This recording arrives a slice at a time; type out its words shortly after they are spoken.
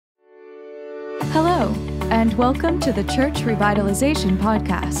Hello, and welcome to the Church Revitalization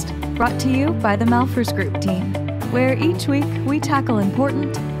podcast, brought to you by the Malfers Group team, where each week we tackle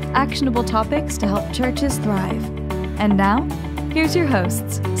important, actionable topics to help churches thrive. And now, here's your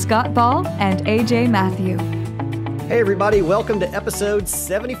hosts, Scott Ball and AJ Matthew. Hey everybody, welcome to episode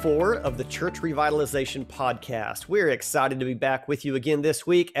 74 of the Church Revitalization podcast. We're excited to be back with you again this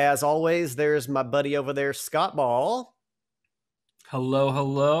week. As always, there's my buddy over there, Scott Ball.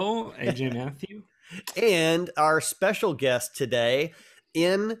 Hello, AJ Matthew. And our special guest today,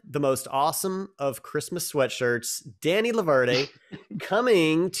 in the most awesome of Christmas sweatshirts, Danny Laverde,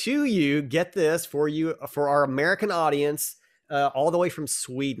 coming to you, get this, for our American audience, all the way from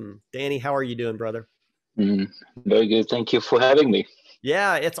Sweden. Danny, how are you doing, brother? Very good. Thank you for having me.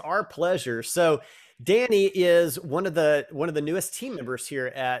 Yeah, it's our pleasure. So Danny is one of the newest team members here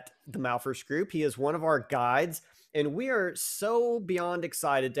at the Malfers Group. He is one of our guides, and we are so beyond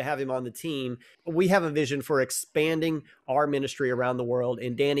excited to have him on the team. We have a vision for expanding our ministry around the world,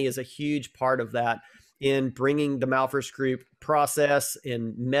 and Danny is a huge part of that in bringing the Malfers Group process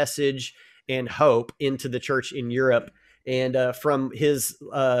and message and hope into the church in Europe. And from his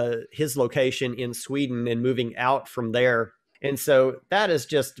location in Sweden and moving out from there. And so that is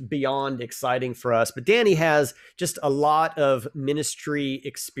just beyond exciting for us. But Danny has just a lot of ministry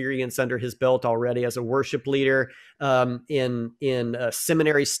experience under his belt already as a worship leader, in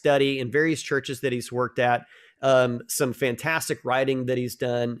seminary study in various churches that he's worked at, some fantastic writing that he's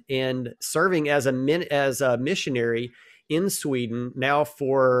done, and serving as a missionary in Sweden now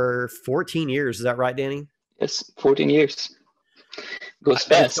for 14 years. Is that right, Danny? Yes, 14 years. Goes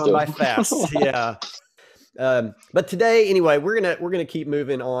fast. It's gone by fast, yeah. But today, anyway, we're gonna keep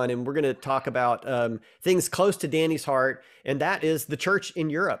moving on, and we're gonna talk about things close to Danny's heart, and that is the church in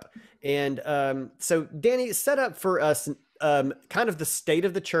Europe. And so, Danny, set up for us kind of the state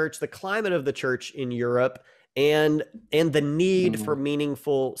of the church, the climate of the church in Europe, and the need for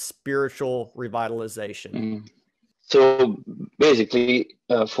meaningful spiritual revitalization. So basically,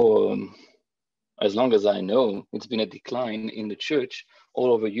 for as long as I know, it's been a decline in the church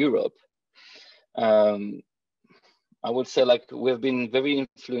all over Europe. I would say we've been very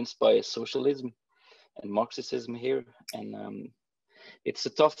influenced by socialism and Marxism here. And it's a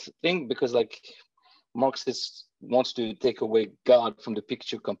tough thing because Marxists wants to take away God from the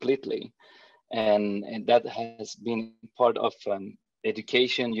picture completely. And that has been part of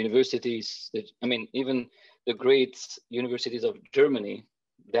education, universities. Even the great universities of Germany,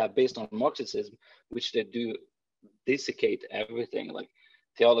 they are based on Marxism, which they do dissecate everything. Like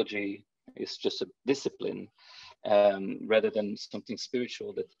theology is just a discipline rather than something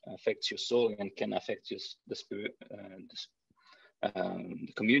spiritual that affects your soul and can affect the spirit,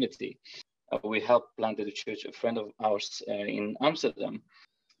 the community. We helped plant the church, a friend of ours in Amsterdam.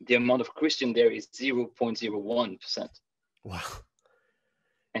 The amount of Christian there is 0.01%. Wow.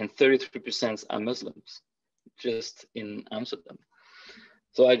 And 33% are Muslims, just in Amsterdam.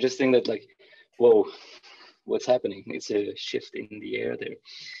 So I just think that whoa, what's happening? It's a shift in the air there.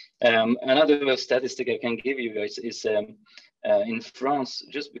 Another statistic I can give you guys is in France,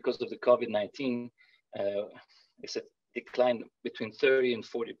 just because of the COVID-19, it's a decline between 30 and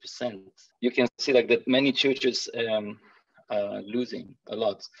 40%. You can see that many churches are losing a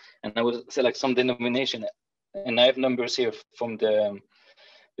lot. And I would say some denomination, and I have numbers here from the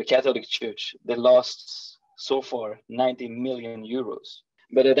Catholic Church, they lost so far 90 million euros.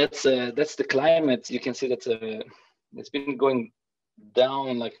 But that's the climate. You can see that it's been going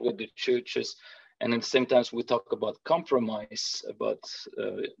down with the churches, and at the same time we talk about compromise, about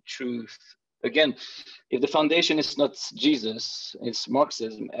truth. Again, if the foundation is not Jesus, it's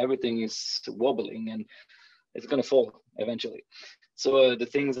Marxism, everything is wobbling and it's going to fall eventually. So the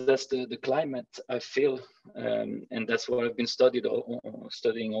things, that's the climate I feel, and that's what I've been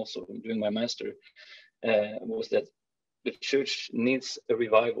studying also during my master, was that the church needs a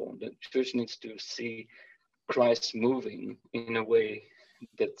revival. The church needs to see Christ moving in a way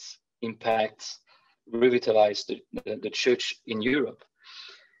that impacts, revitalize the church in Europe.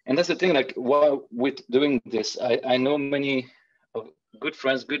 And that's the thing, while with doing this, I know many of good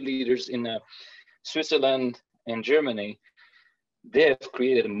friends, good leaders in Switzerland and Germany. They have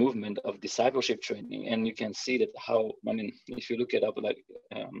created a movement of discipleship training, and you can see that if you look it up,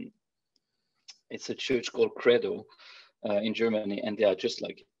 it's a church called Credo in Germany, and they are just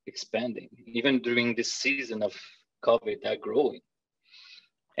expanding. Even during this season of COVID, they're growing.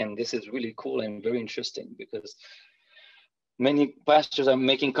 And this is really cool and very interesting because many pastors are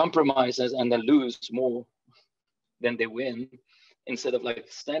making compromises and they lose more than they win, instead of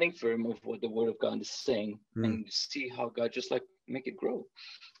standing firm of what the word of God is saying, and see how God just make it grow,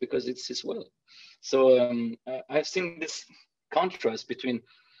 because it's his will. So I've seen this contrast between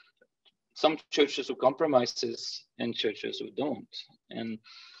some churches who compromises and churches who don't, and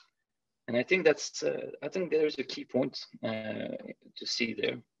I think that's I think there's a key point to see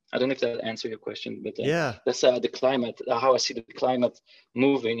there. I don't know if that answers your question, but Yeah. that's the climate, how I see the climate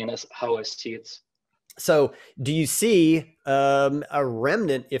moving, and that's how I see it. So do you see a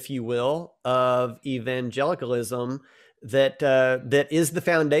remnant, if you will, of evangelicalism that that is the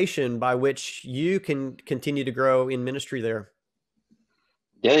foundation by which you can continue to grow in ministry there?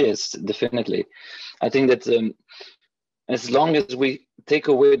 Yeah, yes, definitely. I think that as long as we take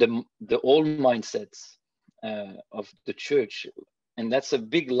away the old mindsets of the church, and that's a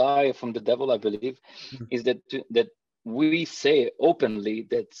big lie from the devil, I believe, is that we say openly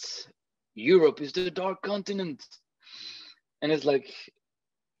that Europe is the dark continent, and it's like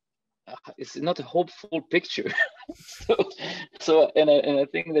it's not a hopeful picture. And I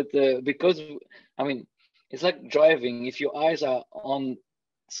think that because I mean, it's like driving. If your eyes are on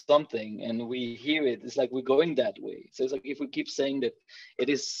something and we hear it, it's like we're going that way. So it's like if we keep saying that it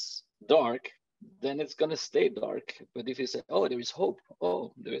is dark, then it's gonna stay dark. But if you say, oh, there is hope,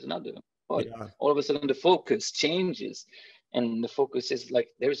 oh, there is another, oh, Yeah. all of a sudden the focus changes, and the focus is like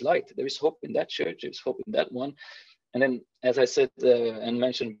there is light, there is hope in that church, there's hope in that one. And then, as I said and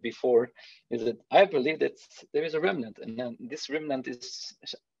mentioned before, is that I believe that there is a remnant, and then this remnant is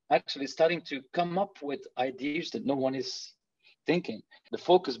actually starting to come up with ideas that no one is thinking. The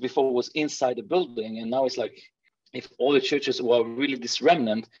focus before was inside the building, and now it's like if all the churches who are really this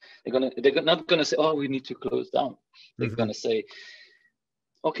remnant, they're not gonna say, oh, we need to close down. They're gonna say,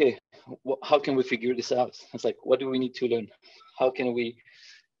 okay, how can we figure this out? It's like, what do we need to learn? How can we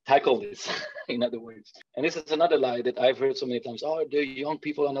tackle this? In other words, and this is another lie that I've heard so many times. Oh, the young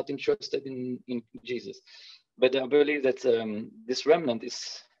people are not interested in Jesus. But I believe that this remnant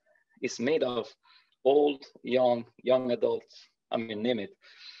is made of old, young adults. I mean, name it,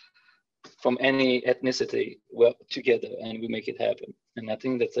 from any ethnicity, well, together, and we make it happen. And I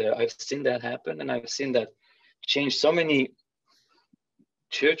think that I've seen that happen, and I've seen that change so many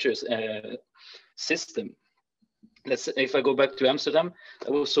churches system. If I go back to Amsterdam,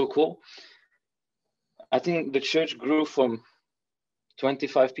 that was so cool. I think the church grew from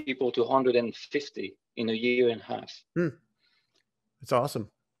 25 people to 150 in a year and a half. It's awesome.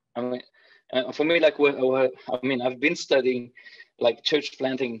 I mean, for me, like, I mean, I've been studying like church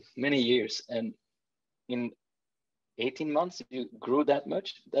planting many years, and in 18 months, you grew that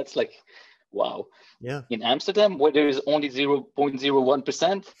much. That's like, wow. Yeah. In Amsterdam, where there is only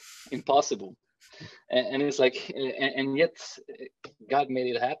 0.01%, impossible. And it's like, and yet God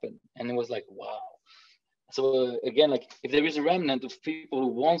made it happen. And it was like, wow. So again, like if there is a remnant of people who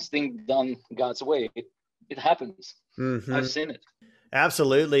wants things done God's way, it happens. I've seen it.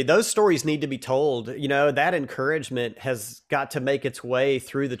 Absolutely. Those stories need to be told. You know, that encouragement has got to make its way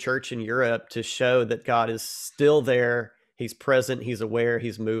through the church in Europe to show that God is still there. He's present. He's aware.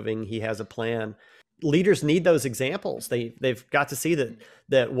 He's moving. He has a plan. Leaders need those examples. They've got to see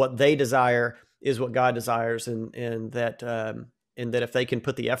that what they desire is what God desires, and that if they can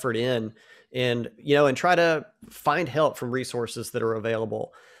put the effort in, and try to find help from resources that are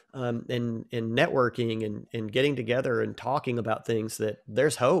available, and networking and getting together and talking about things, that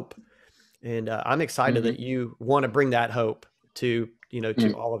there's hope. And I'm excited that you want to bring that hope to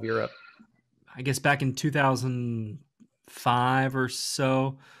all of Europe. I guess back in 2005 or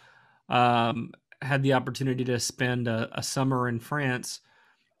so, had the opportunity to spend a summer in France,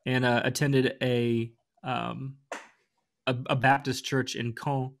 and attended a Baptist church in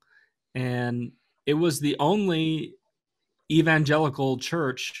Caen, and it was the only evangelical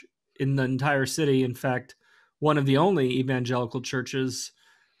church in the entire city. In fact, one of the only evangelical churches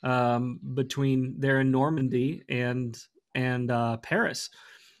between there in Normandy and Paris.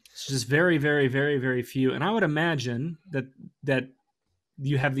 It's just very, very, very, very few. And I would imagine that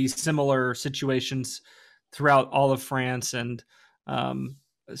you have these similar situations throughout all of France, and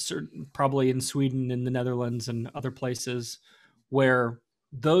probably in Sweden and the Netherlands and other places, where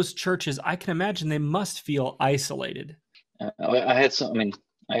those churches, I can imagine they must feel isolated. I had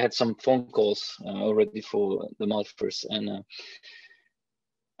some phone calls already for the Malfers, and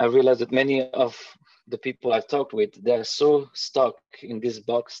I realized that many of the people I've talked with, they're so stuck in this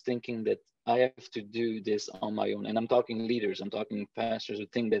box, thinking that I have to do this on my own. And I'm talking leaders, I'm talking pastors who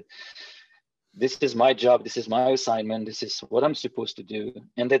think that this is my job, this is my assignment, this is what I'm supposed to do.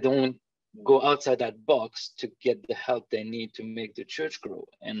 And they don't go outside that box to get the help they need to make the church grow.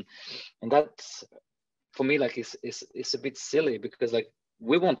 And that's, for me, like, it's a bit silly, because like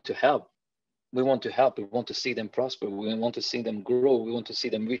we want to help, we want to help. We want to see them prosper. We want to see them grow. We want to see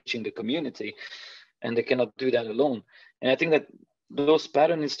them reaching the community, and they cannot do that alone. And I think that those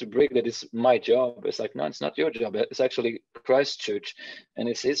patterns needs to break. That is my job. It's like, no, it's not your job. It's actually Christ's church, and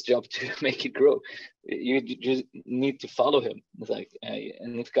it's his job to make it grow. You just need to follow him. It's like,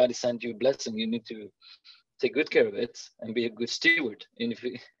 and if God has sent you a blessing, you need to take good care of it and be a good steward. And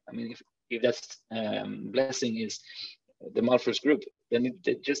if that's blessing is the Malthus group, then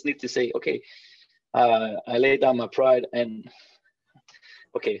they just need to say, okay, I lay down my pride and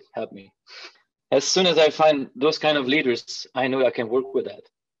okay, help me. As soon as I find those kind of leaders, I know I can work with that,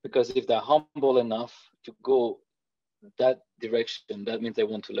 because if they're humble enough to go that direction, that means they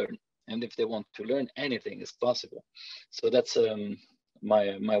want to learn. And if they want to learn, anything is possible. So that's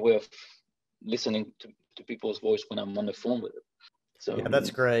my way of listening to people's voice when I'm on the phone with them. So yeah,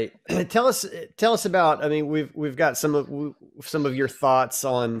 that's great. Tell us about. I mean, we've got some of your thoughts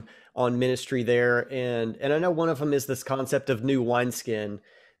on ministry there, and I know one of them is this concept of new wineskin,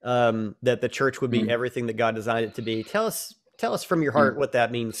 that the church would be everything that God designed it to be. Tell us from your heart what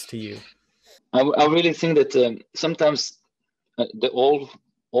that means to you. I really think that sometimes the old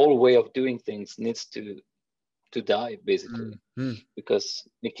way of doing things needs to die, basically, because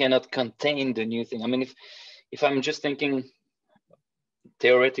we cannot contain the new thing. I mean, if I'm just thinking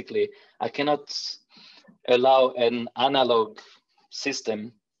theoretically, I cannot allow an analog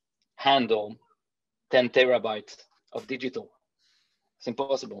system handle 10 terabytes of digital. It's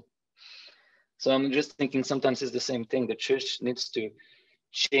impossible. So I'm just thinking sometimes it's the same thing. The church needs to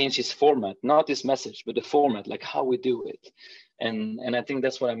change its format, not its message, but the format, like how we do it. And I think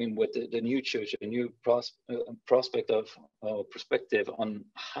that's what I mean with the new church, a new prospect of perspective on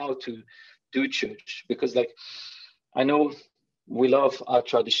how to do church. Because like, I know we love our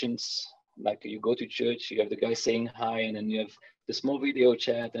traditions. Like you go to church, you have the guy saying hi, and then you have the small video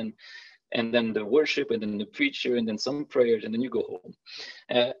chat, and then the worship, and then the preacher, and then some prayers, and then you go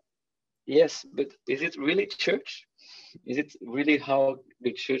home. Yes, but is it really church? Is it really how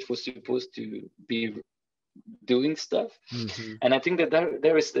the church was supposed to be doing stuff? And I think that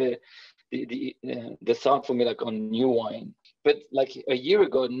there is the thought for me, like on new wine. But like a year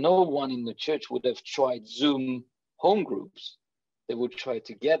ago, no one in the church would have tried Zoom home groups. They would try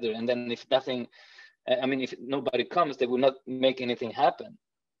together, and then if nobody comes, they will not make anything happen.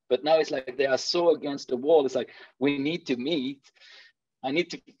 But now it's like they are so against the wall. It's like, we need to meet. I need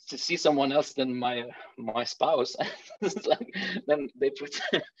to see someone else than my spouse. It's like, then they put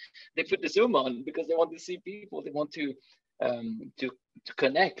the Zoom on because they want to see people. They want to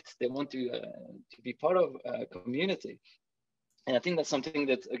connect. They want to be part of a community. And I think that's something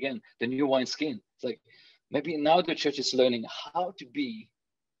that, again, the new wine skin. It's like, maybe now the church is learning how to be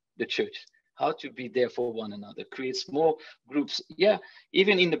the church, how to be there for one another, create small groups. Yeah,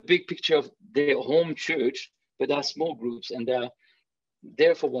 even in the big picture of their home church, but there are small groups, and they're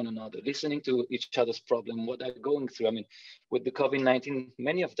there for one another, listening to each other's problem, what they're going through. I mean, with the COVID-19,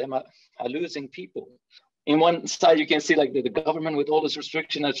 many of them are losing people. In one side, you can see like the government with all this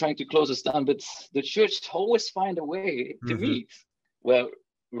restriction are trying to close us down, but the church always find a way to meet. Well,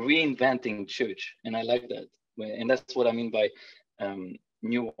 reinventing church, and I like that. And that's what I mean by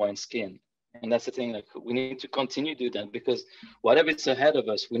new wine skin. And that's the thing, like, we need to continue to do that, because whatever is ahead of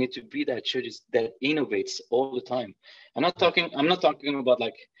us, we need to be that church that innovates all the time. I'm not talking about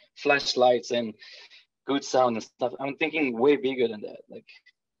like flashlights and good sound and stuff. I'm thinking way bigger than that. Like,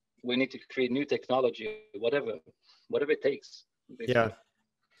 we need to create new technology, whatever it takes. Basically.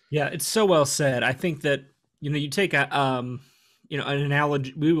 Yeah, it's so well said. I think that, you take an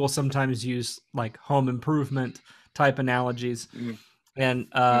analogy. We will sometimes use like home improvement type analogies, and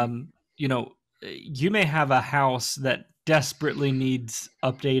you may have a house that desperately needs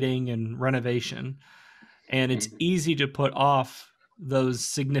updating and renovation, and it's easy to put off those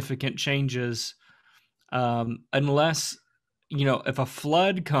significant changes unless, if a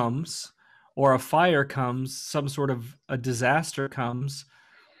flood comes or a fire comes, some sort of a disaster comes,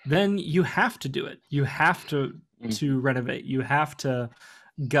 then you have to do it. You have to renovate. You have to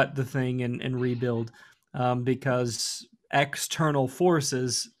gut the thing and rebuild, because external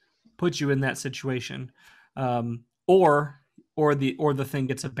forces put you in that situation, or the thing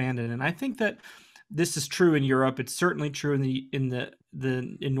gets abandoned. And I think that this is true in Europe. It's certainly true in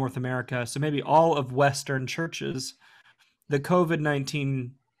North America. So maybe all of Western churches. The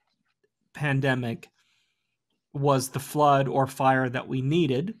COVID-19 pandemic was the flood or fire that we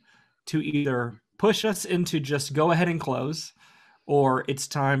needed to either push us into just go ahead and close, or it's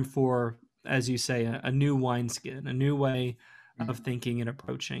time for, as you say, a new wineskin, a new way of thinking and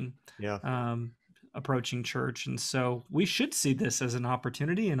approaching. Yeah. approaching church. And so we should see this as an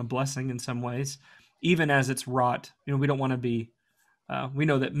opportunity and a blessing in some ways, even as it's wrought. We don't want to be, we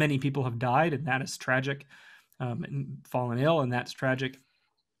know that many people have died, and that is tragic, and fallen ill, and that's tragic.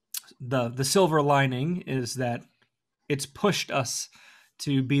 The silver lining is that it's pushed us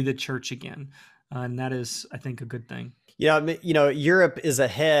to be the church again. And that is, I think, a good thing. Yeah, Europe is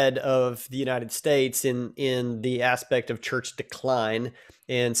ahead of the United States in the aspect of church decline.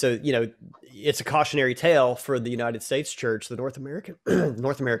 And so, it's a cautionary tale for the United States church, the North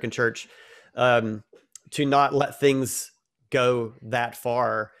American church, to not let things go that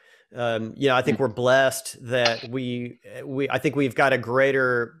far. I think we're blessed that I think we've got a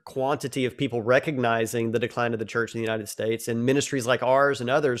greater quantity of people recognizing the decline of the church in the United States, and ministries like ours and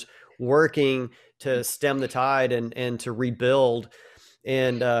others working to stem the tide and to rebuild.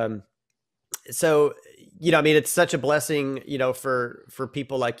 And so, it's such a blessing, for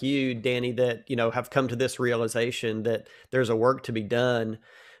people like you, Danny, that, have come to this realization that there's a work to be done.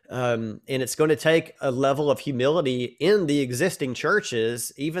 And it's going to take a level of humility in the existing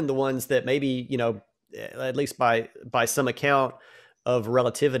churches, even the ones that maybe, at least by some account of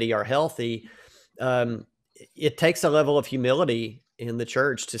relativity are healthy. It takes a level of humility in the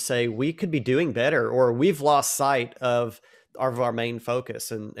church to say we could be doing better, or we've lost sight of our main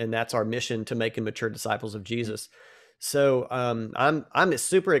focus, and that's our mission to make and mature disciples of Jesus. So I'm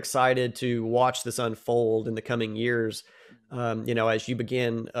super excited to watch this unfold in the coming years. As you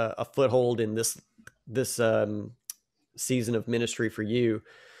begin a foothold in this season of ministry for you,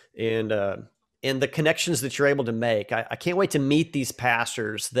 and the connections that you're able to make. I can't wait to meet these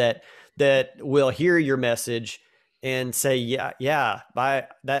pastors that will hear your message and say, yeah,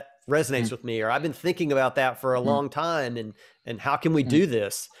 that resonates with me, or I've been thinking about that for a long time, and how can we do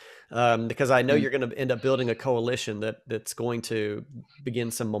this? Because I know you're going to end up building a coalition that's going to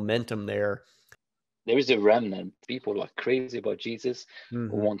begin some momentum there. There is a remnant, people who are crazy about Jesus, who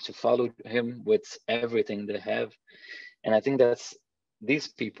want to follow him with everything they have. And I think these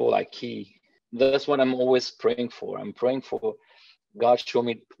people are key. That's what I'm always praying for. I'm praying for God, show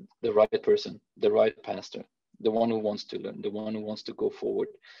me the right person, the right pastor, the one who wants to learn, the one who wants to go forward,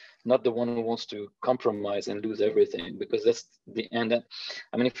 not the one who wants to compromise and lose everything, because that's the end.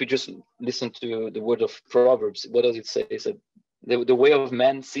 If you just listen to the word of Proverbs, what does it say? It said, the way of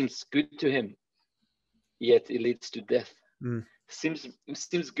man seems good to him, yet it leads to death.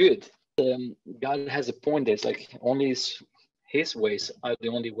 Seems good. God has a point there. It's like only his ways are the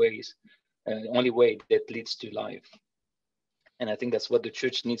only ways, the only way that leads to life. And I think that's what the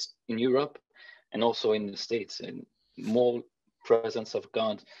church needs in Europe and also in the States, and more presence of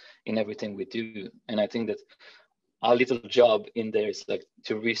God in everything we do. And I think that our little job in there is like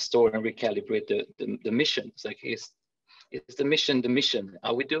to restore and recalibrate the mission. It's like, is the mission?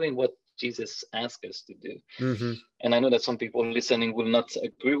 Are we doing what Jesus asked us to do? And I know that some people listening will not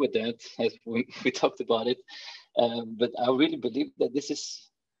agree with that, as we talked about it. But I really believe that this is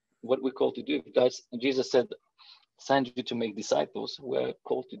what we're called to do. Because Jesus said, send you to make disciples. We're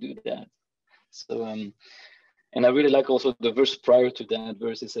called to do that. So, and I really like also the verse prior to that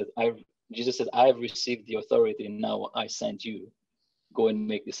verse. It said, Jesus said, I have received the authority, and now I send you. Go and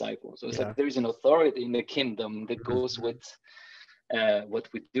make disciples. So it's like there is an authority in the kingdom that goes with what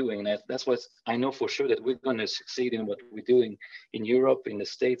we're doing. And that's what I know for sure, that we're going to succeed in what we're doing in Europe, in the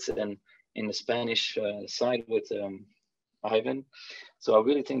States, and in the Spanish side with Ivan. So I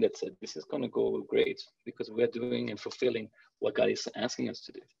really think that this is going to go great, because we're doing and fulfilling what God is asking us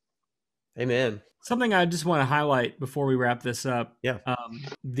to do. Amen. Something I just want to highlight before we wrap this up. Yeah.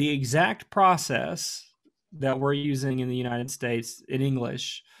 The exact process that we're using in the United States in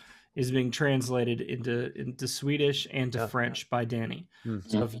English is being translated into Swedish and to French by Danny.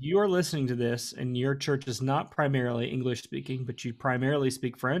 So if you are listening to this and your church is not primarily English speaking, but you primarily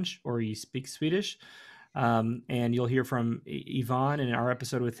speak French or you speak Swedish, and you'll hear from Ivan in our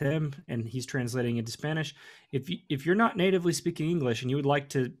episode with him, and he's translating into Spanish. If you're not natively speaking English and you would like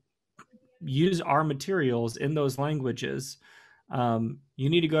to use our materials in those languages, you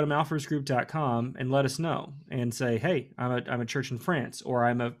need to go to malfersgroup.com and let us know and say, hey, I'm a church in France, or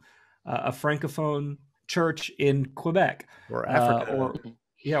I'm a francophone church in Quebec, or Africa,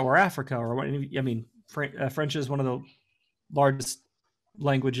 or Africa, or what? I mean, French is one of the largest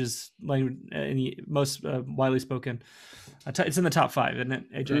languages, most widely spoken. It's in the top 5, isn't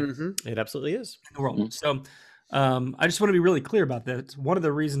it, AJ? It absolutely is in the world. So I just want to be really clear about that. It's one of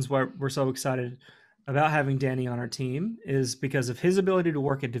the reasons why we're so excited about having Danny on our team, is because of his ability to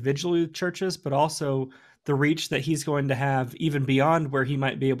work individually with churches, but also the reach that he's going to have even beyond where he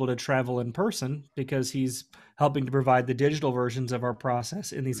might be able to travel in person, because he's helping to provide the digital versions of our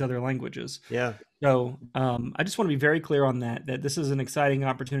process in these other languages. Yeah. So I just want to be very clear on that this is an exciting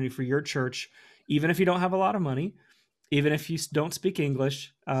opportunity for your church, even if you don't have a lot of money, even if you don't speak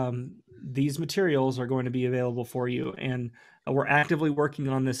English. These materials are going to be available for you. And we're actively working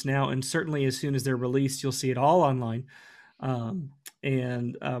on this now. And certainly as soon as they're released, you'll see it all online.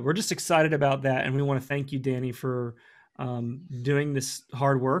 And we're just excited about that. And we want to thank you, Danny, for doing this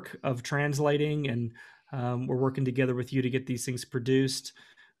hard work of translating. And we're working together with you to get these things produced.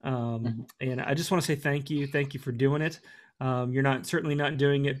 And I just want to say thank you. Thank you for doing it. You're certainly not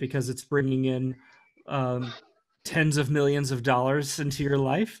doing it because it's bringing in tens of millions of dollars into your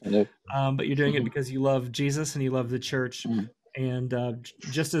life, but you're doing it because you love Jesus and you love the church. And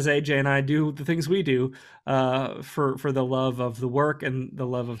just as AJ and I do the things we do for the love of the work and the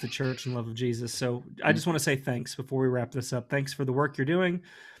love of the church and love of Jesus. So I just want to say thanks before we wrap this up. Thanks for the work you're doing,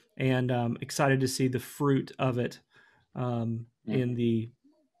 and excited to see the fruit of it in the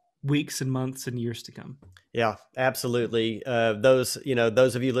weeks and months and years to come. Yeah, absolutely. Those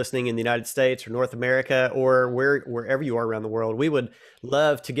of you listening in the United States or North America or wherever you are around the world, we would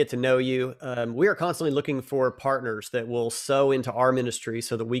love to get to know you. We are constantly looking for partners that will sow into our ministry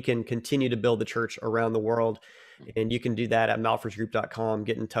so that we can continue to build the church around the world. And you can do that at malfersgroup.com.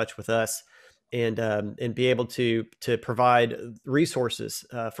 Get in touch with us and be able to provide resources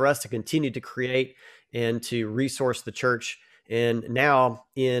for us to continue to create and to resource the church. And now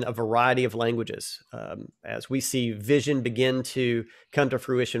in a variety of languages, as we see vision begin to come to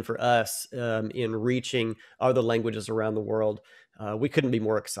fruition for us in reaching other languages around the world, we couldn't be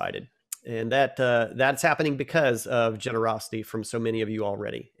more excited. And that's happening because of generosity from so many of you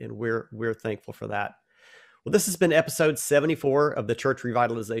already. And we're thankful for that. Well, this has been episode 74 of the Church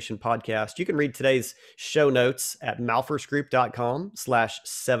Revitalization Podcast. You can read today's show notes at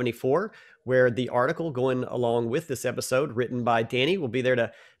malfersgroup.com/74, where the article going along with this episode written by Danny will be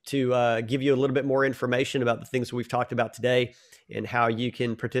there to give you a little bit more information about the things we've talked about today and how you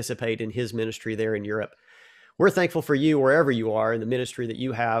can participate in his ministry there in Europe. We're thankful for you wherever you are in the ministry that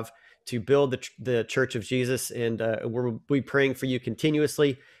you have to build the Church of Jesus, and we'll be praying for you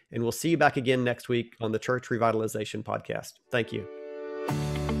continuously. And we'll see you back again next week on the Church Revitalization Podcast. Thank you.